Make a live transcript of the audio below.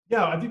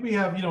Yeah, I think we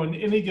have, in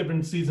any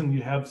given season,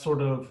 you have sort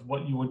of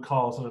what you would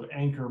call sort of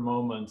anchor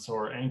moments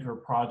or anchor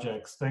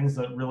projects, things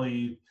that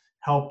really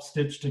help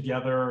stitch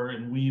together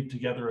and weave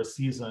together a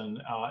season.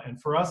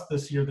 And for us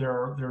this year, there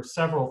are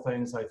several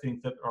things I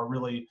think that are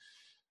really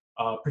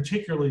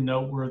particularly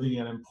noteworthy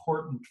and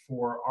important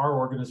for our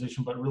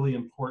organization, but really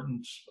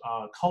important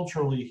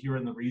culturally here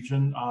in the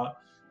region.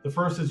 The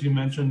first, as you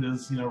mentioned,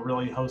 is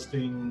really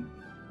hosting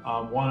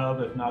one of,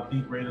 if not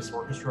the greatest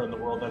orchestra in the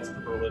world. That's the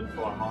Berlin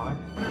Philharmonic.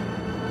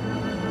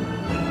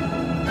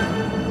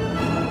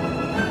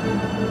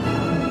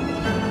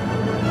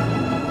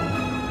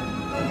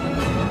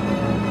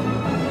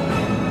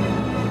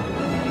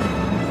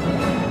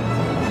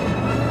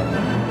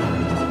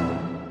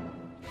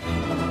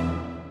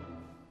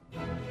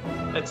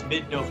 That's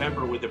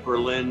mid-November with the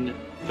Berlin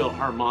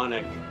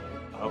Philharmonic.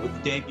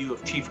 With the debut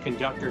of Chief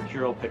Conductor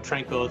Kirill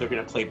Petrenko, they're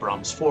going to play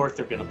Brahms Fourth,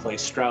 they're going to play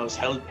Strauss,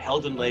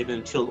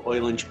 Heldenleben, Till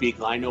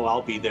Eulenspiegel. I know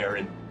I'll be there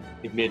in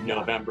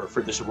mid-November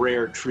for this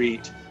rare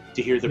treat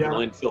to hear the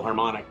Berlin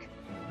Philharmonic.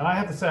 And I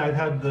have to say, I've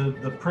had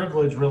the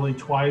privilege really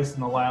twice in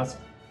the last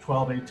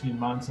 12, 18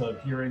 months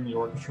of hearing the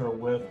orchestra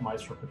with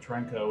Maestro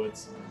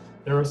Petrenko.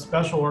 They're a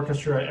special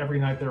orchestra every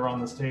night they're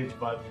on the stage,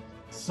 but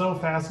so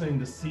fascinating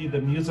to see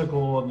the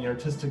musical and the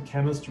artistic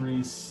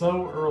chemistry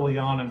so early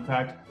on. In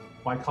fact,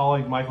 my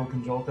colleague Michael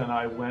Konjolka and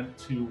I went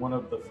to one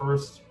of the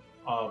first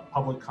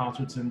public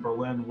concerts in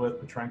Berlin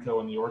with Petrenko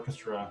and the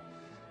orchestra.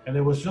 And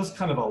it was just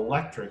kind of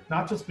electric,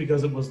 not just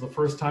because it was the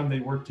first time they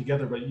worked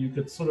together, but you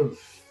could sort of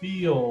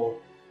feel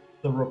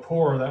the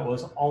rapport that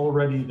was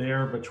already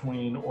there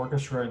between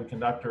orchestra and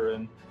conductor.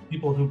 And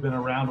people who've been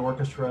around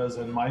orchestras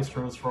and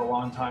maestros for a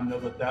long time know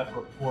that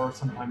rapport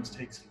sometimes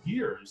takes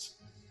years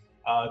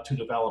to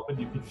develop. And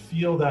you could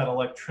feel that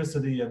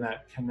electricity and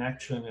that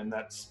connection and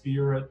that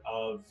spirit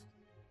of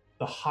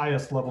the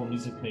highest level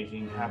music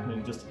making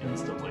happening just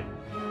instantly.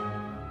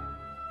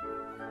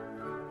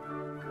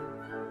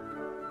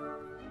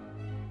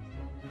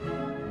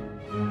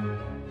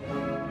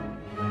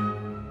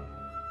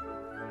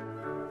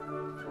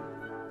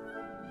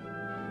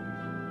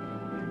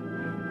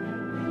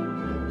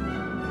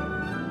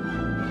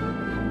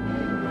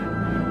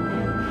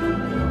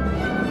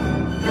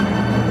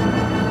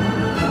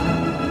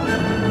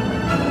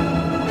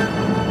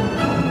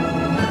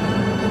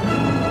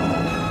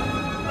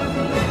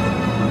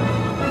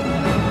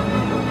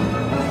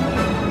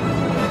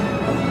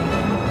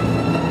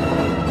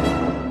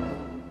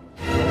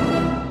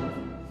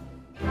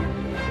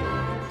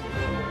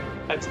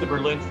 That's the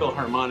Berlin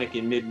Philharmonic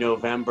in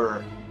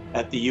mid-November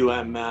at the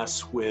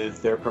UMS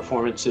with their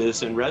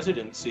performances and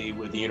residency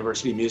with the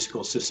University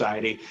Musical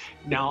Society.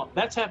 Now,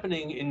 that's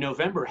happening in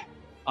November.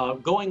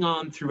 Going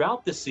on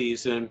throughout the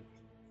season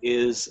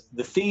is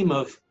the theme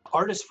of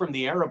artists from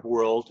the Arab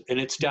world and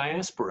its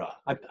diaspora.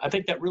 I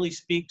think that really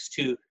speaks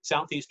to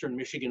Southeastern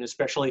Michigan,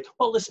 especially,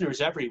 well, listeners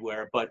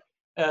everywhere, but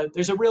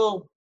there's a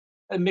real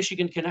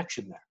Michigan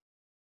connection there.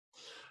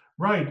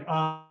 Right.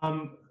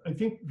 I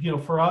think,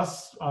 for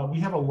us, we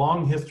have a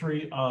long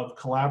history of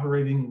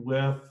collaborating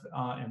with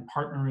and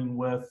partnering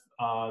with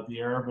the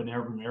Arab and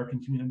Arab American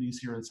communities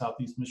here in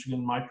Southeast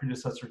Michigan. My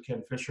predecessor,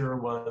 Ken Fisher,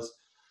 was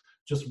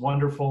just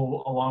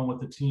wonderful along with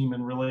the team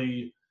and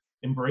really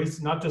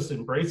not just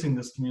embracing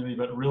this community,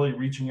 but really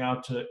reaching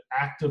out to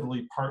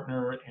actively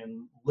partner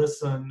and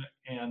listen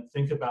and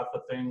think about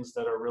the things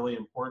that are really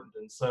important.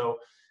 And so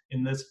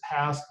in this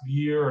past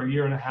year or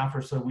year and a half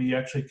or so, we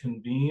actually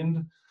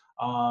convened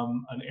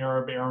an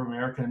Arab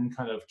American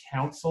kind of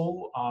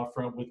council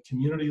with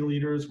community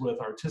leaders, with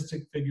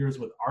artistic figures,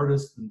 with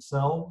artists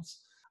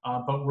themselves.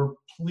 But we're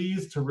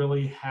pleased to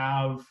really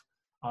have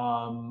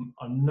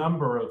a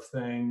number of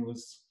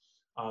things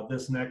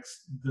this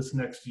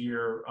next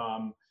year,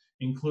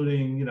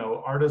 including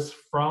artists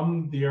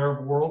from the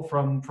Arab world,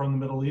 from the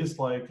Middle East,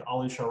 like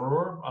Ali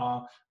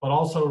Sharour, but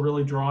also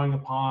really drawing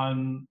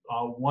upon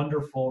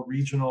wonderful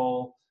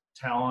regional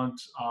talent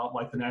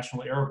like the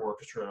National Arab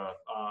Orchestra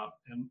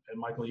and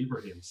Michael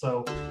Ibrahim.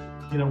 So,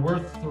 we're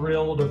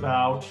thrilled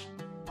about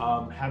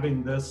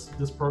having this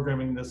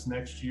programming this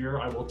next year.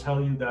 I will tell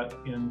you that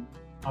in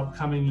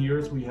upcoming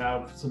years, we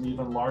have some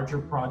even larger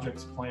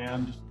projects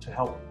planned to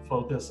help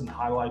focus and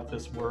highlight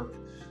this work.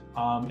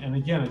 And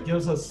again, it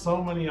gives us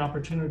so many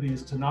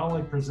opportunities to not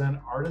only present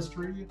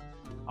artistry,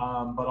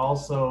 but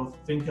also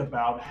think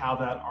about how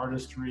that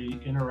artistry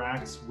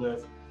interacts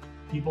with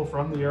people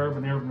from the Arab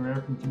and Arab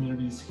American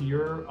communities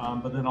here,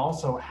 but then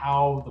also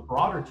how the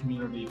broader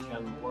community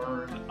can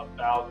learn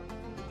about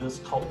this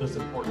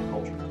important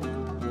culture.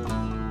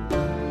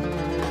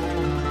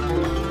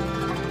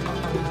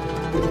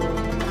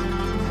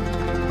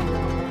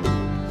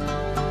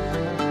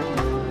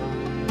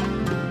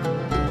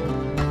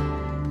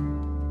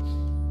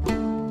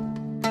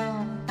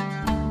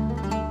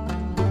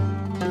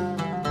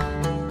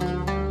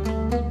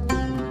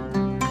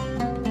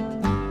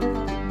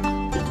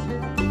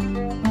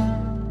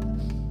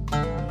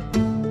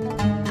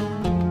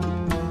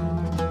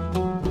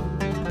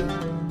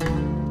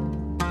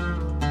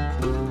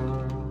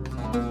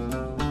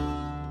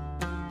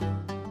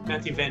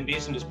 Matthew Van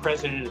Biesen is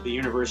president of the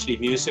University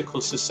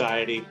Musical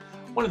Society,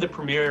 one of the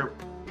premier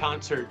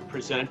concert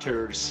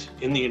presenters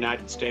in the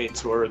United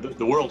States, or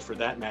the world for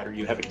that matter.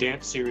 You have a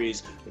dance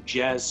series, a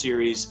jazz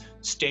series,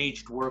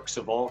 staged works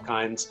of all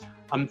kinds.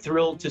 I'm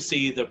thrilled to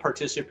see the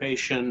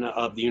participation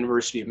of the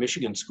University of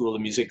Michigan School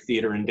of Music,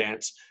 Theater, and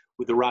Dance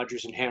with the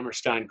Rodgers and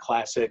Hammerstein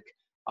Classic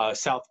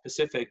South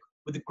Pacific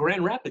with the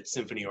Grand Rapids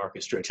Symphony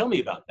Orchestra. Tell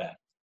me about that.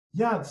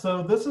 Yeah,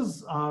 so this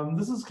is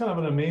kind of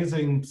an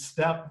amazing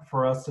step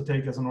for us to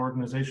take as an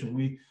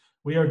organization.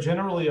 We are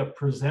generally a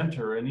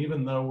presenter, and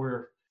even though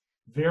we're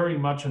very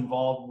much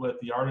involved with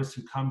the artists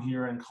who come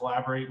here and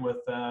collaborate with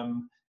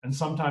them, and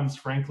sometimes,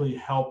 frankly,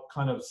 help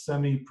kind of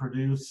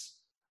semi-produce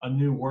a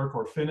new work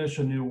or finish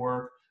a new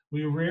work,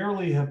 we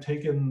rarely have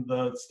taken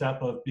the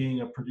step of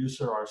being a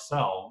producer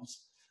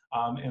ourselves.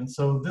 And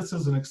so this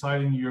is an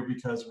exciting year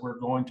because we're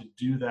going to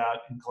do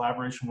that in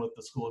collaboration with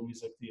the School of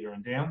Music, Theater,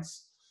 and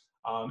Dance,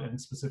 and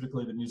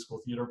specifically the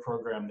musical theater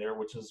program there,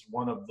 which is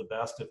one of the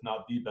best, if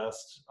not the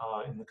best,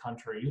 in the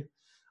country.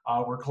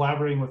 We're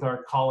collaborating with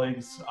our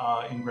colleagues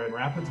in Grand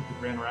Rapids at the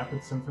Grand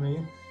Rapids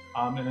Symphony.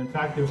 And in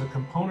fact, there's a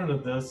component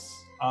of this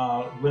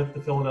with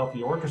the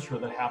Philadelphia Orchestra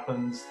that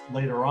happens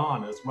later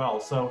on as well.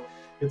 So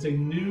it's a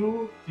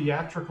new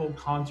theatrical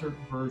concert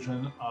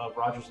version of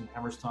Rodgers and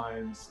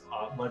Hammerstein's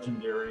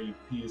legendary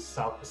piece,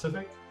 South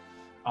Pacific.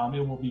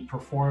 It will be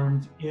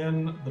performed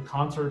in the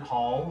concert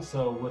hall,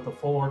 so with a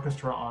full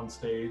orchestra on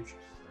stage,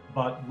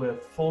 but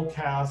with full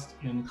cast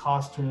in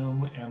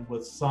costume and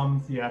with some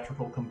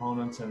theatrical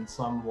components and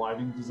some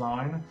lighting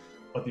design.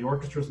 But the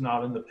orchestra's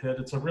not in the pit.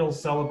 It's a real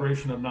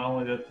celebration of not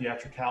only the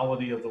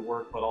theatricality of the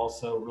work, but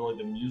also really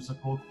the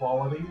musical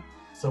quality.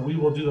 So we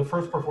will do the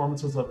first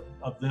performances of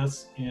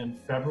this in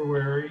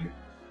February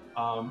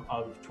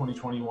of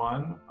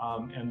 2021.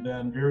 And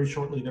then very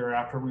shortly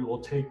thereafter, we will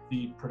take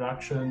the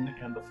production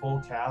and the full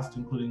cast,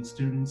 including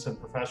students and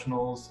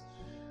professionals,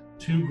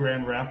 to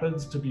Grand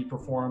Rapids to be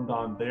performed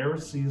on their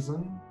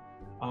season.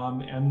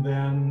 And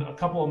then a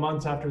couple of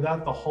months after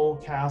that, the whole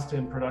cast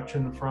and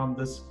production from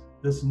this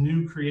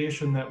new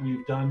creation that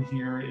we've done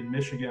here in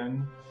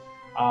Michigan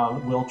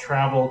will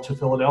travel to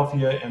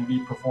Philadelphia and be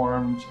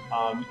performed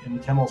in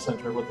the Kimmel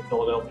Center with the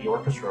Philadelphia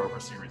Orchestra over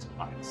a series of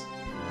nights.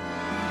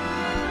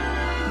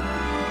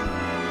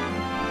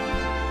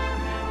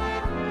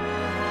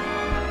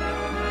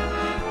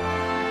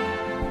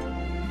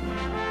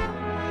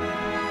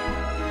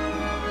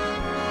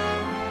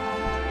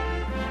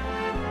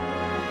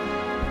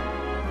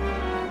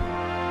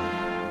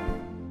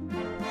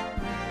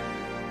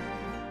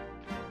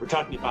 We're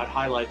talking about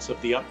highlights of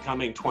the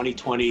upcoming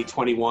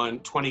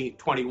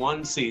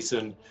 2020-21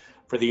 season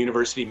for the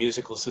University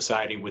Musical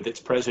Society with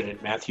its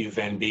president, Matthew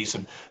Van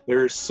Biesen.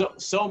 There's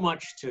so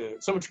much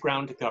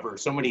ground to cover,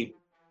 so many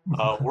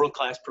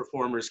world-class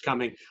performers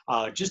coming.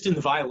 Just in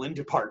the violin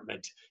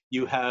department,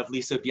 you have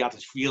Lisa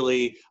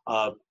Biatashvili.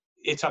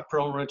 Itzhak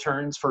Perlman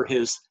returns for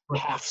his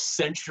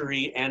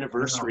half-century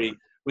anniversary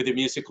with the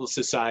Musical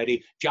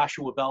Society.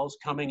 Joshua Bell's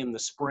coming in the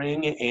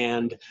spring,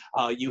 and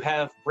you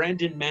have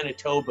Brandon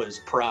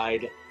Manitoba's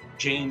pride,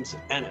 James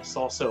Ennis,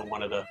 also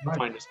one of the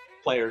finest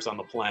players on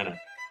the planet.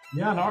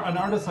 Yeah, an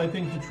artist I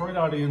think Detroit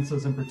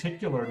audiences in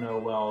particular know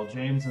well.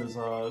 James is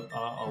a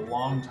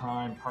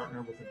long-time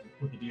partner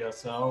with the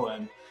DSO,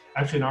 and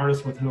actually an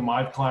artist with whom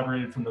I've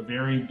collaborated from the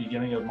very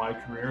beginning of my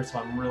career, so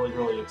I'm really,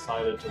 really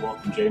excited to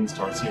welcome James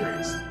to our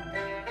series.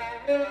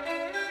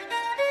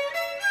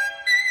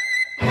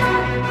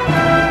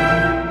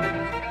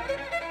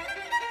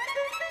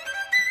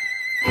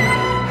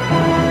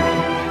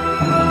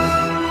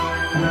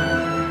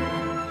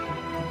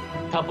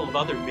 Couple of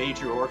other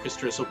major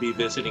orchestras will be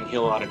visiting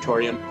Hill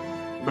Auditorium.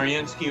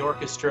 Mariinsky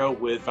Orchestra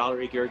with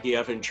Valery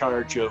Gergiev in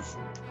charge of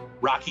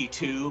Rocky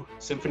II,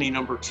 Symphony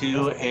No.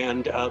 2,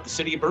 and the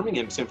City of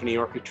Birmingham Symphony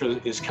Orchestra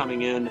is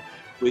coming in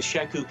with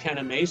Sheku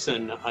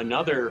Kenna-Mason,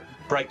 another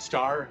bright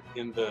star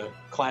in the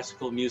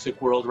classical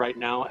music world right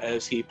now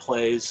as he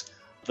plays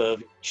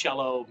the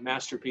cello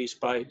masterpiece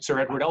by Sir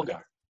Edward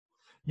Elgar.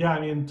 Yeah,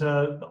 I mean,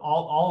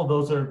 all of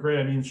those are great.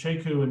 I mean,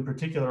 Sheku in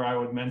particular, I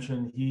would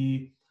mention,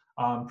 he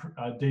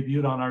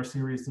debuted on our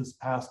series this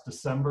past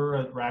December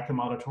at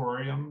Rackham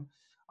Auditorium.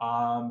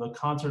 The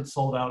concert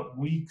sold out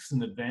weeks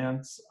in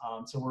advance,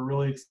 so we're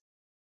really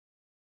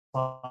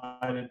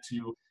excited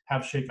to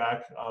have Sheku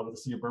back with the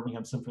City of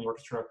Birmingham Symphony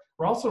Orchestra.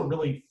 We're also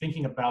really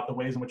thinking about the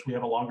ways in which we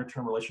have a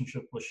longer-term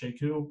relationship with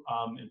Sheku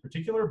in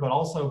particular, but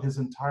also his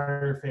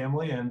entire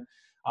family. And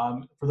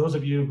for those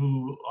of you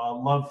who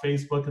love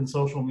Facebook and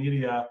social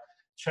media,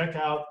 check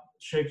out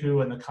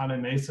Sheku and the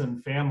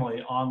Kenna-Mason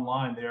family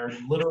online. They are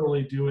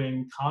literally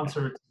doing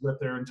concerts with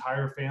their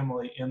entire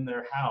family in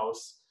their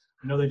house.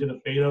 I know they did a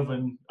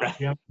Beethoven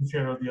piano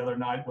concerto the other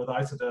night with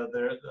Isada,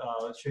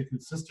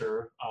 Sheku's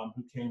sister,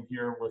 who came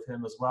here with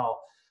him as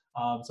well.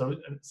 So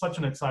it's such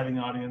an exciting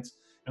audience.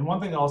 And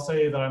one thing I'll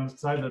say that I'm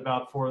excited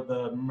about for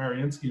the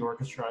Mariinsky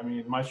Orchestra, I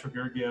mean, Maestro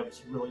Gergiev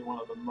is really one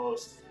of the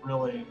most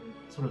really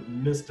sort of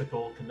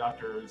mystical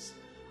conductors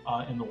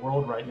in the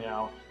world right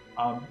now.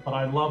 But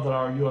I love that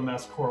our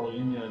UMS Choral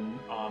Union,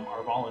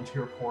 our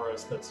volunteer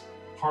chorus, that's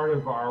part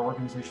of our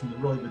organization,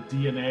 really the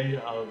DNA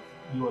of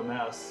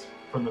UMS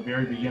from the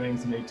very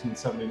beginnings in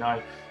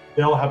 1879,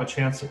 they'll have a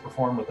chance to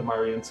perform with the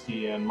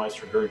Mariinsky and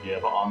Maestro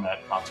Gergiev on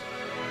that concert.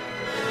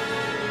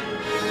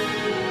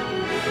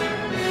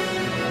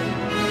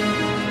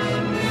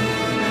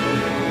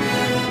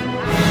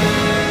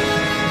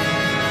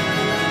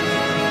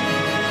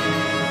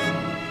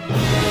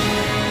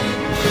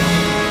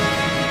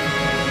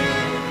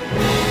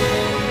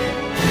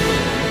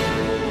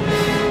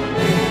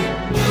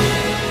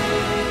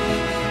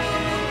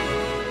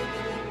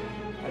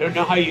 I don't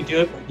know how you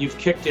do it, but you've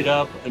kicked it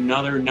up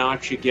another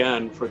notch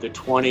again for the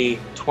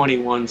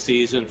 2021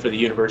 season for the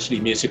University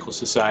Musical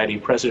Society.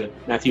 President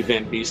Matthew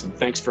Van Biesen,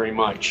 thanks very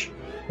much.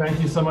 Thank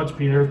you so much,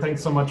 Peter.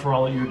 Thanks so much for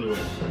all that you're doing.